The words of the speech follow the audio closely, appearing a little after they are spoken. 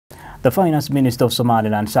The Finance Minister of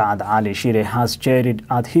Somaliland, Saad Ali Shire, has chaired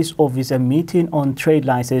at his office a meeting on trade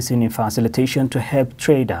licensing and facilitation to help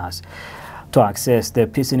traders to access their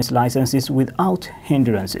business licenses without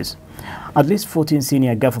hindrances. At least 14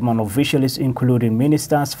 senior government officials, including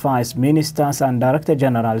ministers, vice ministers, and director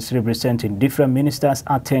generals representing different ministers,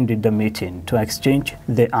 attended the meeting to exchange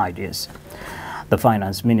their ideas. The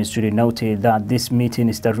Finance Ministry noted that this meeting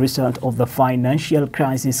is the result of the financial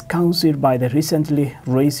crisis caused by the recently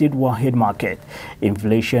raised Wahid market,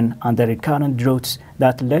 inflation, and the recurrent droughts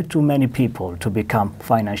that led to many people to become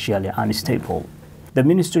financially unstable. The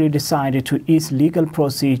ministry decided to ease legal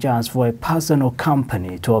procedures for a person or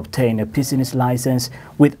company to obtain a business license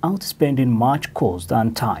without spending much cost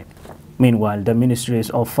and time. Meanwhile, the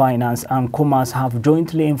Ministries of Finance and Commerce have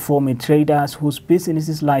jointly informed traders whose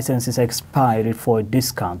business licenses expired for a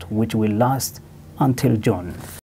discount which will last until June.